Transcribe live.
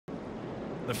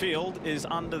The field is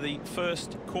under the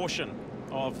first caution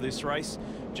of this race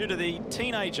due to the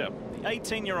teenager, the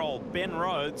 18-year-old Ben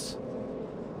Rhodes,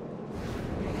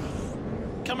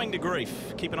 coming to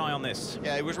grief. Keep an eye on this.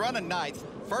 Yeah, he was running ninth.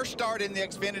 First start in the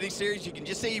Xfinity Series. You can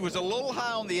just see he was a little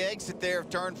high on the exit there of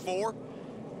turn 4.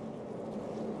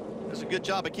 Does a good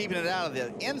job of keeping it out of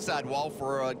the inside wall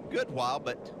for a good while,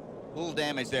 but a little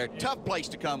damage there. Tough place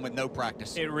to come with no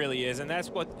practice. It really is, and that's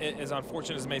what, as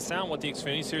unfortunate as it may sound, what the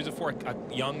Xfinity Series is for. A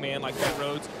young man like Ben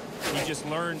Rhodes, he just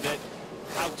learned that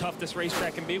how tough this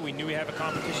racetrack can be. We knew we had a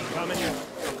competition coming,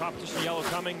 competition yellow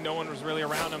coming. No one was really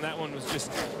around him. That one was just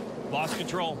lost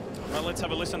control. Well, let's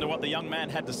have a listen to what the young man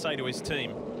had to say to his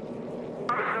team.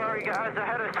 I'm sorry, guys. I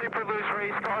had a super loose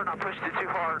race car and I pushed it too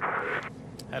hard.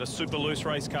 Had a super loose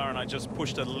race car and I just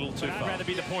pushed it a little too far. I'd rather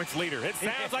be the points leader. It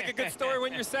sounds like a good story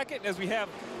when you're second, as we have,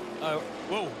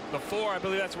 the 4, I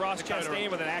believe that's Ross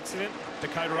Chastain with an accident.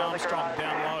 Dakota Armstrong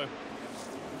down low.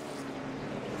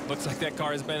 Looks like that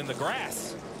car has been in the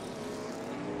grass.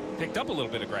 Picked up a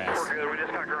little bit of grass. We're good. We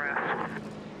just got grass.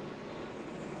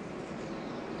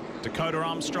 Dakota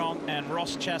Armstrong and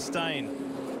Ross Chastain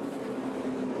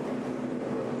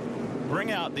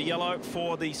bring out the yellow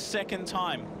for the second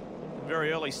time.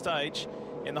 Very early stage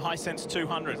in the Hisense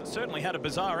 200. It certainly had a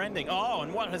bizarre ending. Oh,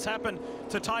 and what has happened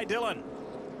to Ty Dillon?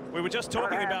 We were just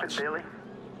talking about... Billy?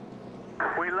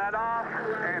 We let off,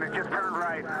 and it just turned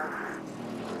right.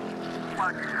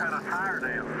 Like you cut a tire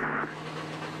down.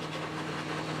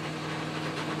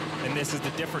 And this is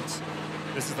the difference.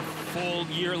 This is the full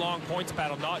year-long points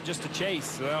battle, not just a chase.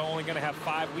 So they're only going to have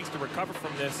 5 weeks to recover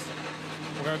from this.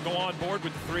 We're going to go on board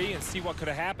with 3 and see what could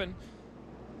have happened.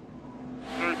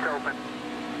 Gates open.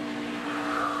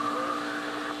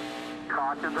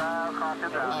 Caution's out,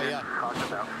 caution's out. Oh, yeah.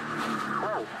 Caution's out.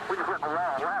 Whoa, we just went in the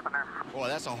wall. What happened there? Boy,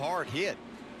 that's a hard hit.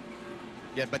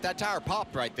 Yeah, but that tire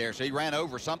popped right there, so he ran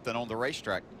over something on the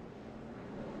racetrack.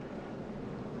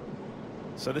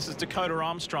 So this is Dakota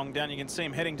Armstrong down. You can see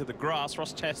him heading to the grass.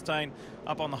 Ross Chastain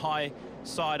up on the high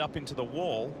side up into the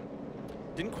wall.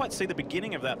 Didn't quite see the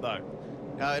beginning of that, though.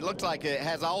 It looks like it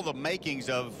has all the makings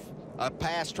of a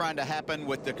pass trying to happen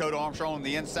with Dakota Armstrong on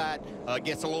the inside.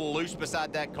 Gets a little loose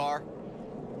beside that car.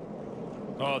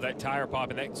 Oh, that tire pop,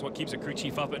 and that's what keeps a crew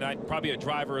chief up at night, probably a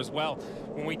driver as well.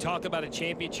 When we talk about a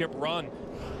championship run,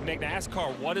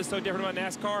 NASCAR, what is so different about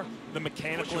NASCAR? The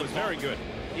mechanical was very good.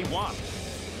 He won.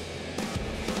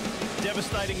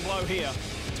 Devastating blow here,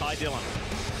 Ty Dillon.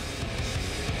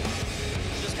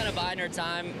 Just kind of biding our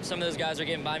time. Some of those guys are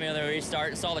getting by me on the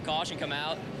restart. Saw the caution come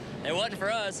out. It wasn't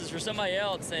for us, it was for somebody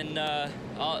else, and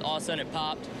all of a sudden it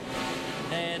popped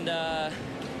and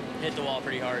hit the wall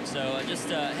pretty hard. So I just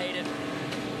hate it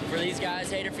for these guys,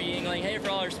 hate it for Yingling, hate it for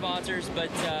all our sponsors, but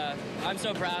I'm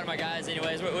so proud of my guys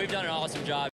anyways. We've done an awesome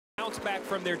job. Bounce back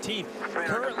from their team.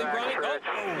 Currently running,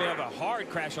 we have a hard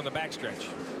crash on the backstretch.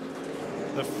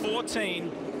 The 14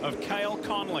 of Cale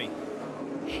Conley.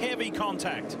 Heavy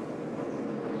contact.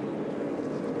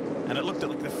 And it looked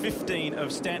like the 15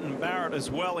 of Stanton Barrett as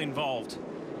well involved.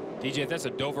 DJ, that's a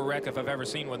Dover wreck if I've ever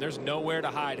seen one. There's nowhere to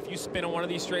hide. If you spin on one of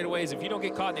these straightaways, if you don't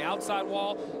get caught in the outside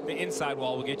wall, the inside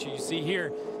wall will get you. You see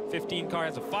here, 15 car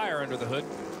has a fire under the hood.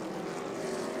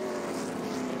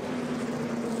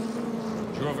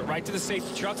 Drove it right to the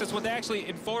safety trucks. That's what they actually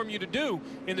inform you to do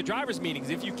in the driver's meetings.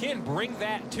 If you can, bring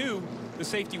that to the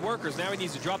safety workers. Now he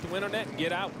needs to drop the window net and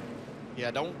get out. Yeah,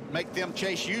 don't make them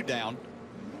chase you down.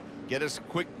 Get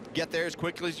there as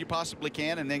quickly as you possibly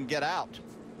can and then get out.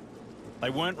 They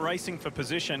weren't racing for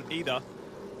position either,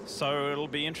 so it'll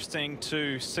be interesting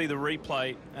to see the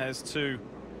replay as to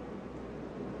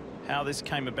how this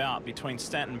came about between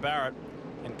Stanton Barrett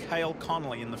and Cale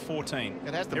Conley in the 14.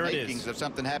 It has the makings of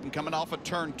something happened coming off of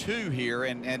turn 2 here,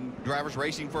 and drivers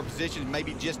racing for position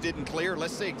maybe just didn't clear.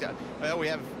 Let's see. Well, we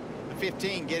have the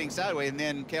 15 getting sideways, and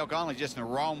then Cale Conley just in the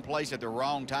wrong place at the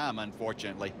wrong time,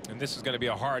 unfortunately. And this is going to be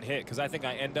a hard hit because I think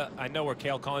I know where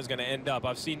Cale Conley's going to end up.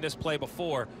 I've seen this play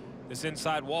before. This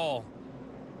inside wall.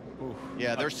 Ooh.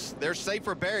 Yeah, there's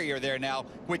safer barrier there now,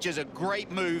 which is a great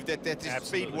move that the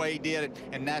Speedway did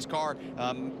and NASCAR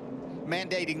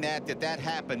mandating that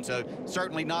happened. So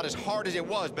certainly not as hard as it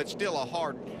was, but still a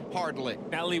hard lick.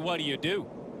 Now, Lee, what do?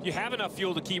 You have enough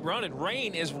fuel to keep running.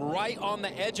 Rain is right on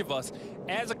the edge of us.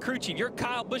 As a crew chief, you're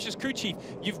Kyle Busch's crew chief.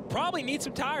 You probably need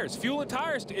some tires, fuel and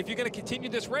tires, if you're going to continue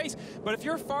this race. But if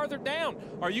you're farther down,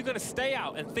 are you going to stay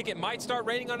out and think it might start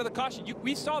raining under the caution?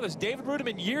 We saw this. David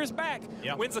Rudiman years back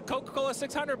wins the Coca-Cola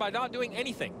 600 by not doing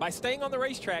anything. By staying on the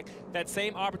racetrack, that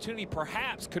same opportunity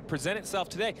perhaps could present itself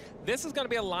today. This is going to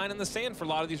be a line in the sand for a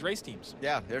lot of these race teams.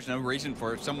 Yeah, there's no reason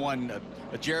for someone,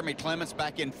 Jeremy Clements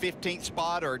back in 15th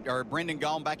spot or Brendan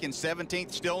Gaughan back back in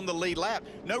 17th, still in the lead lap.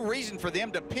 No reason for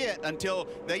them to pit until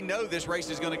they know this race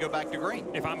is going to go back to green.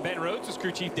 If I'm Ben Rhodes'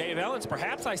 crew chief Dave Ellens,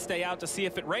 perhaps I stay out to see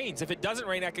if it rains. If it doesn't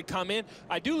rain, I could come in.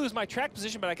 I do lose my track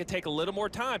position, but I could take a little more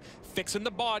time fixing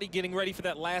the body, getting ready for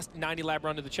that last 90-lap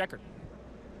run to the checker.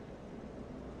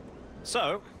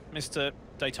 So, Mr.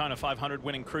 Daytona 500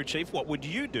 winning crew chief, what would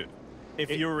you do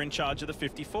if you were in charge of the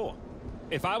 54?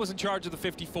 If I was in charge of the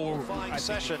 54, Qualifying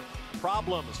session,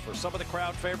 problems for some of the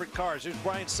crowd favorite cars. Here's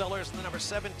Brian Sellers, the number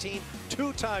 17,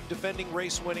 two-time defending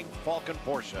race-winning Falcon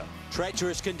Porsche.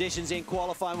 Treacherous conditions in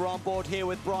qualifying. We're on board here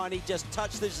with Brian. He just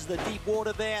touched this is the deep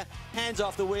water there. Hands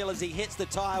off the wheel as he hits the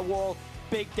tire wall.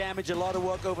 Big damage, a lot of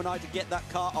work overnight to get that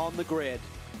car on the grid.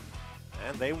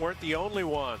 And they weren't the only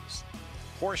ones.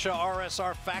 Porsche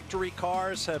RSR factory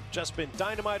cars have just been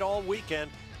dynamite all weekend.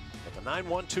 But the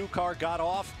 912 car got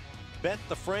off, bent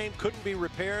the frame, couldn't be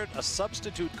repaired. A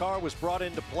substitute car was brought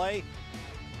into play.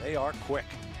 They are quick.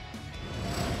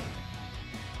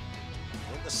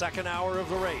 In the second hour of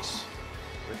the race,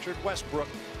 Richard Westbrook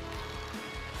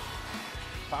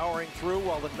powering through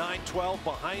while the 912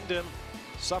 behind him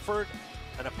suffered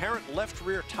an apparent left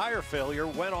rear tire failure,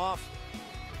 went off,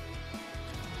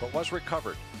 but was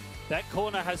recovered. That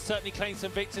corner has certainly claimed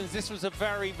some victims. This was a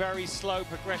very, very slow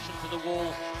progression to the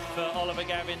wall for Oliver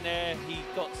Gavin there. He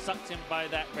got sucked in by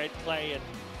that red clay and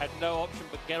had no option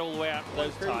but get all the way out to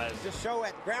those tires. Just show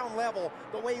at ground level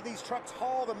the way these trucks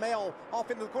haul the mail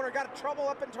off into the corner. Got trouble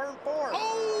up in turn 4.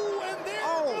 Oh, and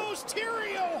there goes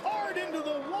Thierio hard into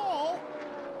the wall.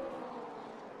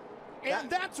 And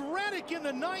that's Reddick in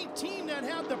the 19 that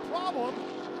had the problem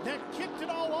that kicked it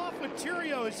all off with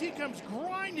Thierio as he comes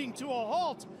grinding to a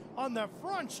halt on the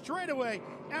front straightaway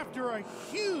after a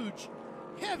huge,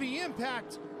 heavy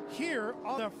impact here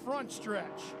on the front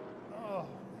stretch. Oh,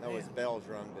 that was bells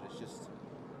rung, but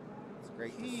it's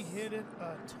great. He hit it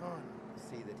a ton.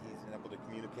 See that he's been able to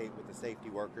communicate with the safety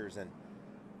workers and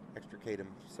extricate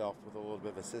himself with a little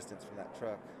bit of assistance from that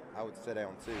truck. I would sit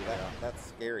down too. That's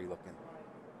scary looking.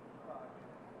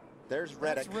 There's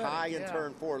Reddick high in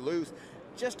turn 4, loose.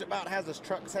 Just about has his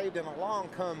truck saved, and along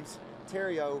comes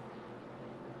Thierio.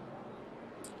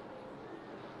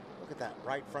 Look at that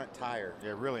right front tire.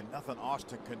 Yeah, really nothing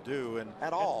Austin can do. And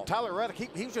Tyler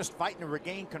Reddick, he was just fighting to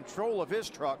regain control of his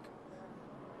truck.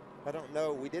 I don't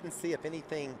know. We didn't see if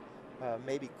anything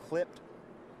maybe clipped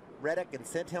Reddick and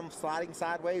sent him sliding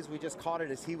sideways. We just caught it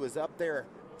as he was up there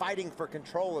fighting for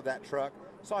control of that truck.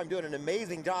 Saw him doing an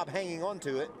amazing job hanging on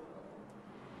to it.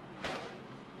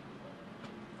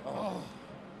 Oh,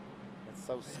 that's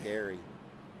so scary.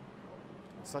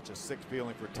 It's such a sick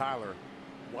feeling for Tyler,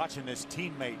 watching his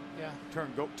teammate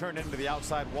turn into the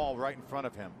outside wall right in front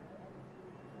of him.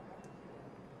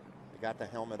 They got the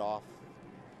helmet off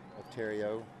of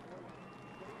Thierio.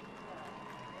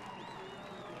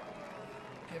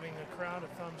 Giving the crowd a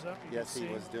thumbs up. Yes, he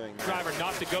was doing that. Driver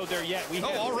not to go there yet.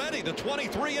 Already the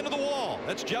 23 into the wall.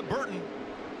 That's Jeb Burton.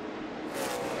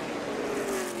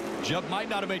 Jeb might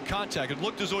not have made contact. It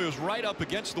looked as though he was right up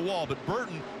against the wall, but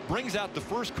Burton brings out the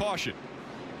first caution.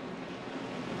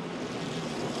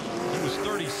 It was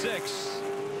 36.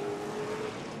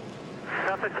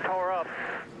 Nothing's tore up.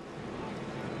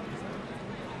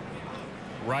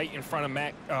 Right in front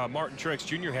of Martin Truex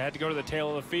Jr. had to go to the tail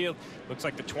of the field. Looks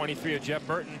like the 23 of Jeb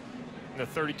Burton and the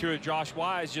 32 of Josh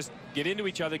Wise just get into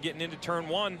each other, getting into turn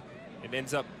 1. It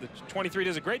ends up, the 23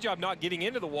 does a great job not getting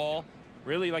into the wall.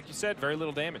 Really, like you said, very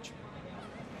little damage.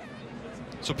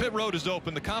 So pit road is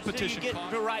open. The competition. So you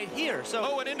get right here.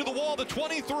 So and into the wall, the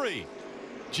 23.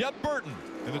 Jeb Burton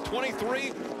and the 23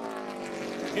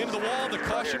 into the wall. The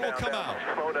caution will come out.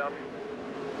 Slow down.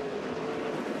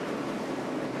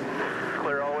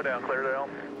 Clear all the way down. Clear down.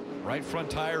 Right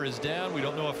front tire is down. We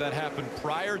don't know if that happened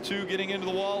prior to getting into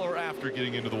the wall or after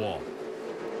getting into the wall.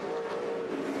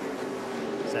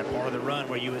 It's that part of the run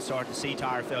where you would start to see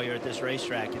tire failure at this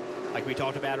racetrack. Like we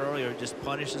talked about earlier, it just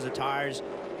punishes the tires.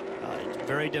 It's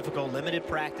very difficult, limited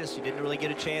practice. You didn't really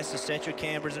get a chance to set your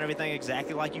cambers and everything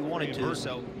exactly like you wanted to.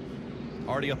 So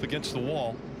already up against the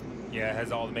wall. Yeah, it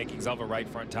has all the makings of a right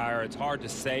front tire. It's hard to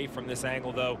say from this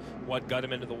angle, though, what got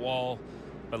him into the wall.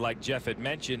 But like Jeff had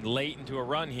mentioned, late into a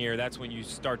run here, that's when you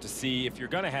start to see if you're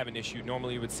going to have an issue.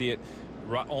 Normally you would see it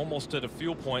almost at a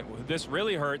fuel point. This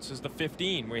really hurts is the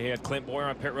 15, where he had Clint Boyer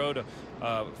on pit road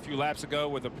a few laps ago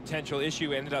with a potential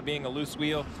issue. Ended up being a loose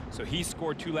wheel, so he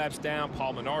scored 2 laps down.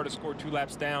 Paul Menard scored 2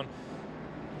 laps down.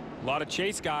 A lot of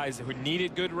chase guys who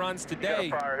needed good runs today.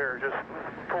 You got a fire here.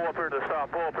 Just pull up here to the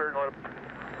stop. Pull up here and let it,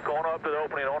 going up to the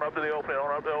opening, on up to the opening,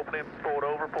 on up to the opening. Pull it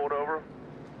over, pull it over.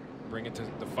 Bring it to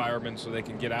the firemen so they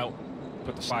can get out.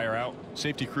 put the fire out.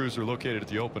 Safety crews are located at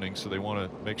the opening, so they want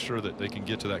to make sure that they can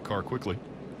get to that car quickly.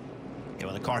 Yeah,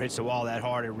 when the car hits the wall that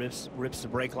hard, it rips the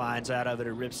brake lines out of it,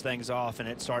 it rips things off, and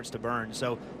it starts to burn.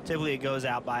 So typically it goes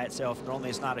out by itself. Normally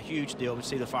it's not a huge deal, but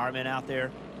see the firemen out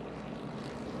there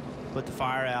put the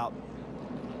fire out.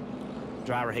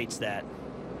 Driver hates that.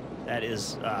 That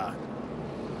is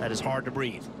hard to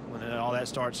breathe. When all that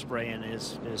starts spraying,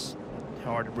 is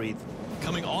hard to breathe.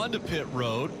 Coming onto pit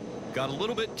road, got a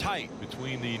little bit tight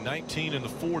between the 19 and the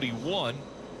 41.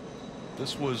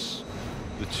 This was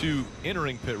the two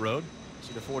entering pit road.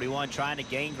 See the 41 trying to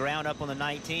gain ground up on the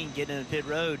 19, getting into pit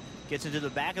road, gets into the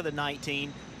back of the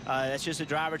 19. That's just a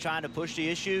driver trying to push the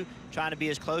issue, trying to be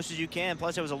as close as you can.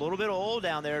 Plus, there was a little bit of oil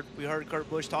down there. We heard Kurt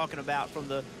Busch talking about from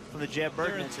the Jeb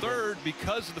Burton They're in incident. third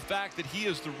because of the fact that he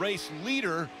is the race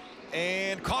leader,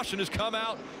 and caution has come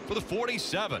out for the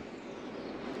 47.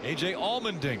 A.J.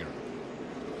 Allmendinger.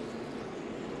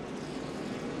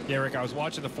 Yeah, Rick, I was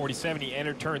watching the 47. He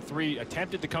entered turn 3,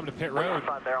 attempted to come to pit road.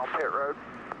 There on pit road.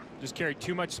 Just carried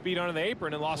too much speed onto the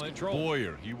apron and lost control.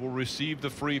 Boyer, he will receive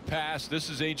the free pass. This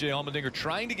is A.J. Allmendinger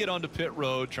trying to get onto pit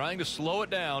road, trying to slow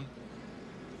it down.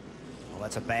 Well,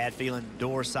 that's a bad feeling.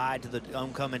 Door side to the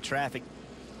oncoming traffic,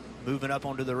 moving up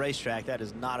onto the racetrack. That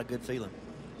is not a good feeling.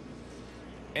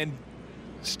 And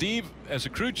Steve, as a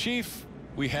crew chief,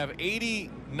 we have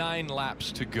 89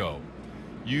 laps to go.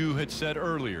 You had said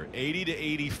earlier 80 to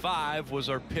 85 was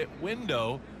our pit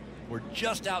window. We're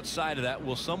just outside of that.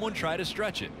 Will someone try to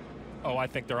stretch it? Oh, I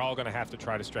think they're all going to have to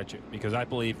try to stretch it, because I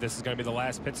believe this is going to be the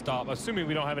last pit stop, assuming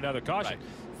we don't have another caution.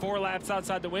 Right. 4 laps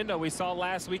outside the window. We saw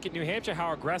last week at New Hampshire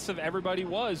how aggressive everybody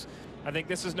was. I think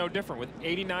this is no different. With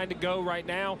 89 to go right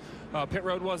now, pit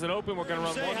road wasn't open. We're going to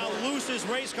run say one how more. loose his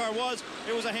race car was.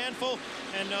 It was a handful,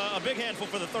 and a big handful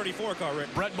for the 34 car,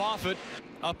 Rick. Brett Moffitt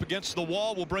up against the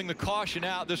wall will bring the caution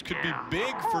out. This could be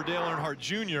big for Dale Earnhardt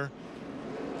Jr.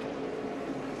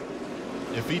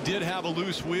 If he did have a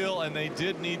loose wheel and they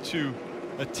did need to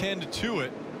attend to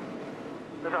it.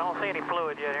 I don't see any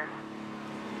fluid yet here.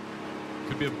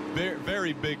 Could be a very,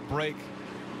 very big break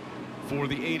for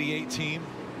the 88 team.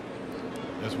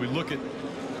 As we look at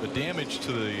the damage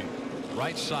to the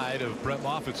right side of Brett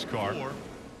Moffitt's car. You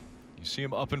see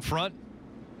him up in front.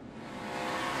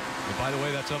 And by the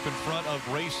way, that's up in front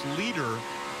of race leader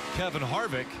Kevin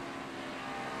Harvick.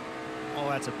 Oh,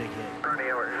 that's a big hit.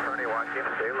 Ernie, watch him.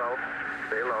 Stay low.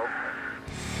 Stay low.